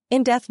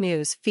In-depth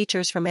news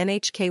features from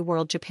NHK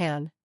World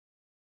Japan.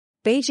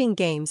 Beijing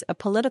Games, a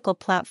political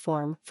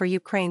platform for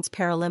Ukraine's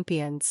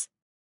Paralympians.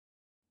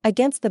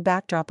 Against the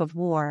backdrop of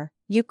war,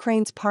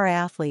 Ukraine's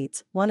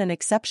para-athletes won an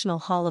exceptional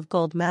haul of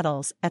gold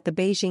medals at the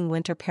Beijing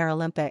Winter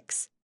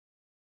Paralympics.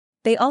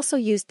 They also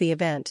used the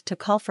event to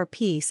call for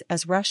peace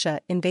as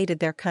Russia invaded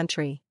their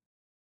country.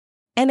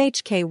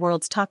 NHK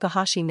World's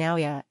Takahashi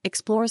Naoya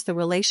explores the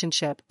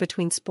relationship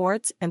between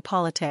sports and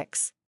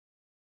politics.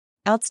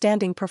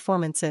 Outstanding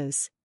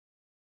performances.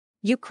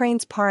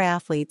 Ukraine's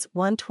para-athletes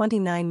won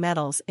 29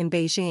 medals in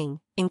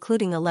Beijing,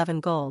 including 11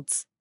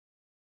 golds.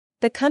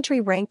 The country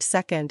ranked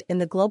second in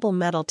the global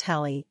medal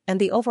tally, and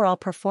the overall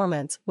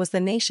performance was the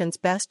nation's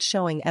best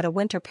showing at a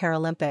Winter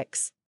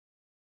Paralympics.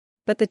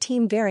 But the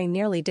team very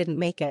nearly didn't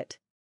make it.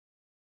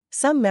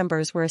 Some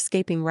members were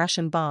escaping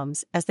Russian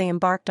bombs as they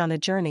embarked on a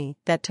journey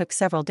that took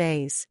several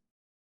days.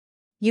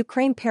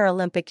 Ukraine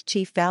Paralympic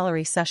chief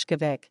Valery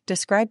Sushkovic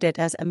described it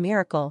as a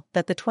miracle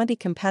that the 20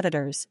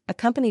 competitors,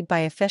 accompanied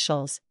by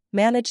officials,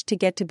 managed to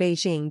get to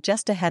Beijing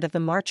just ahead of the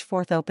March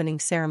 4 opening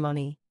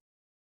ceremony.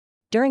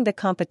 During the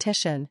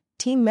competition,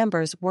 team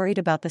members worried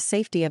about the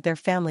safety of their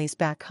families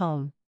back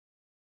home.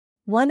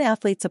 One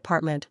athlete's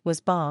apartment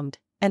was bombed,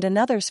 and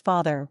another's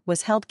father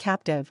was held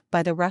captive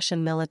by the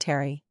Russian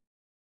military.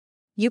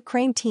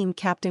 Ukraine team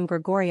captain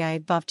Grigory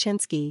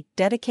Vovchinsky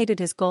dedicated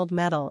his gold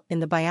medal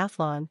in the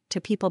biathlon to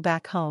people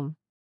back home.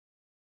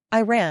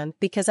 "I ran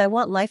because I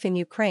want life in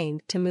Ukraine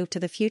to move to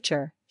the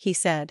future," he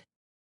said.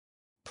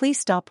 "Please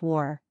stop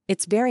war,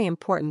 it's very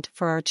important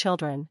for our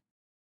children."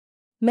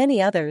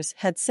 Many others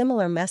had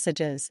similar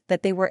messages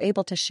that they were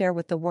able to share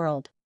with the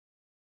world.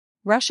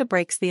 Russia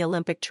breaks the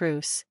Olympic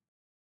truce.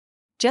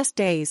 Just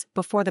days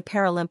before the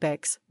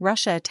Paralympics,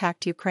 Russia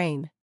attacked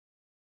Ukraine.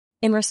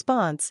 In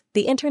response,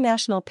 the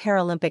International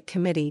Paralympic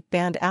Committee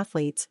banned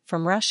athletes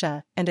from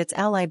Russia and its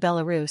ally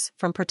Belarus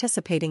from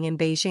participating in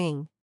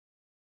Beijing.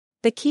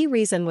 The key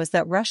reason was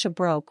that Russia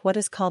broke what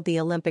is called the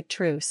Olympic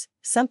truce,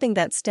 something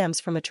that stems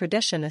from a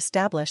tradition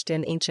established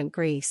in ancient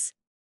Greece.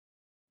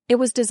 It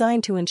was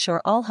designed to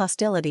ensure all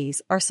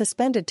hostilities are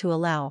suspended to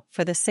allow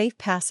for the safe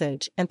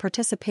passage and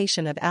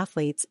participation of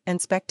athletes and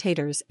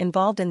spectators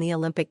involved in the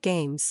Olympic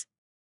Games.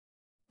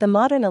 The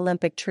modern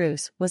Olympic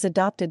truce was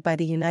adopted by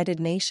the United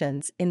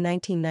Nations in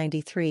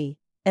 1993,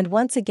 and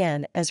once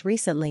again as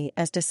recently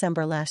as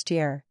December last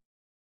year.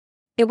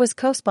 It was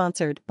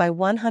co-sponsored by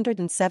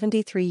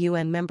 173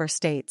 UN member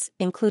states,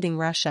 including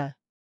Russia.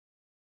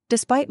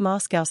 Despite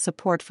Moscow's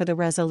support for the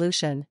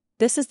resolution,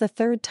 this is the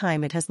third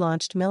time it has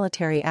launched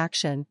military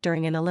action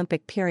during an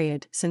Olympic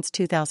period since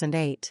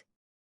 2008.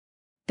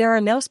 There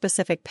are no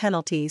specific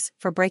penalties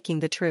for breaking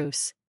the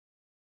truce.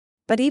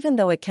 But even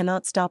though it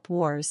cannot stop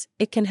wars,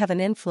 it can have an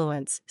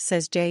influence,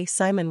 says J.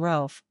 Simon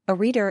Rofe, a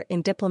reader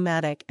in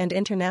diplomatic and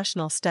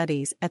international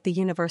studies at the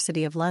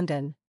University of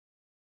London.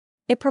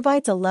 It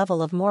provides a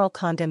level of moral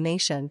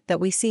condemnation that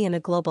we see in a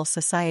global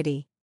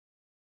society.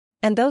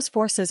 And those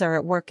forces are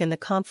at work in the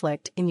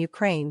conflict in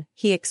Ukraine,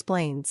 he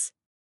explains.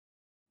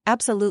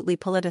 Absolutely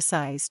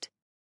politicized.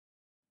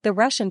 The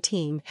Russian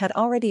team had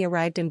already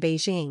arrived in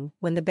Beijing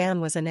when the ban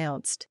was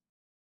announced.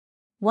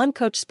 One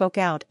coach spoke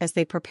out as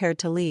they prepared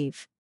to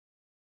leave.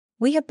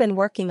 "We have been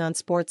working on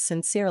sports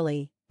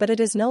sincerely, but it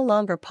is no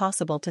longer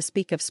possible to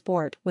speak of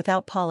sport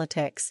without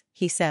politics,"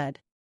 he said.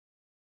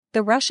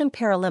 The Russian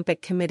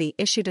Paralympic Committee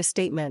issued a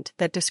statement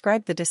that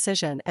described the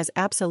decision as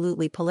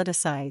absolutely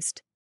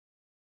politicized.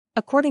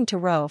 According to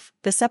Rofe,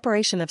 the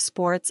separation of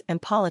sports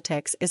and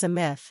politics is a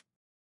myth.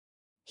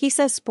 He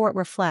says sport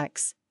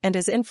reflects, and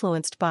is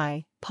influenced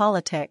by,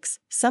 politics,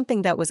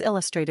 something that was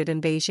illustrated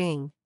in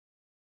Beijing.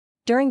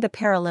 During the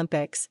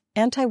Paralympics,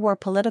 anti-war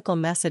political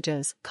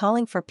messages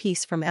calling for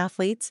peace from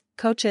athletes,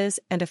 coaches,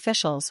 and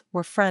officials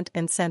were front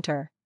and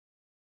center.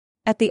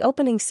 At the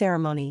opening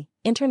ceremony,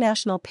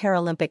 International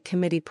Paralympic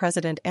Committee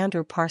President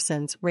Andrew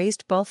Parsons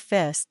raised both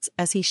fists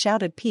as he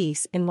shouted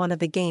peace in one of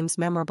the game's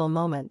memorable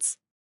moments.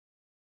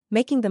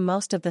 Making the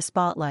most of the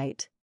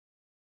spotlight.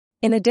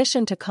 In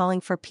addition to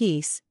calling for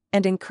peace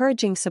and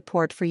encouraging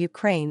support for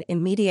Ukraine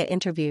in media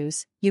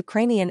interviews,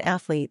 Ukrainian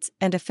athletes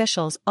and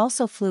officials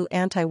also flew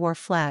anti-war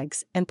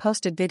flags and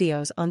posted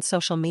videos on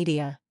social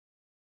media.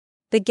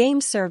 The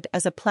Games served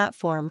as a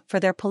platform for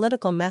their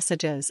political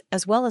messages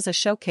as well as a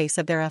showcase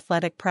of their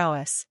athletic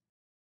prowess.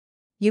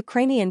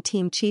 Ukrainian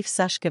team chief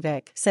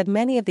Sushkovic said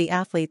many of the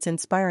athletes'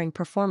 inspiring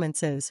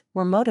performances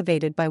were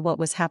motivated by what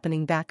was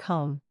happening back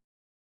home.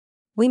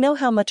 "We know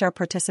how much our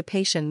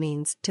participation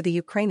means to the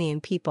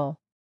Ukrainian people.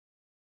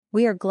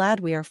 We are glad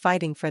we are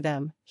fighting for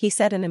them," he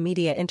said in a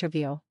media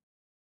interview.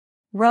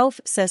 Rofe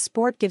says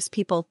sport gives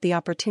people the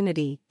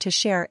opportunity to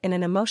share in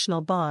an emotional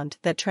bond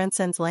that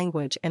transcends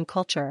language and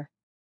culture.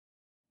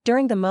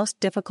 "During the most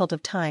difficult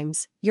of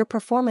times, your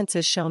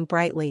performances shone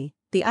brightly,"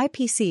 the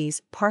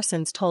IPC's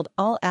Parsons told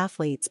all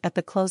athletes at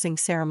the closing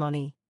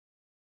ceremony.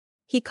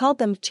 He called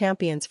them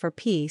champions for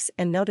peace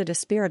and noted a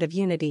spirit of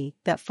unity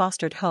that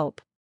fostered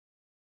hope.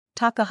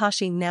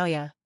 Takahashi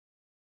Naoya,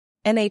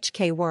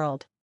 NHK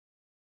World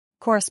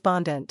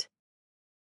correspondent.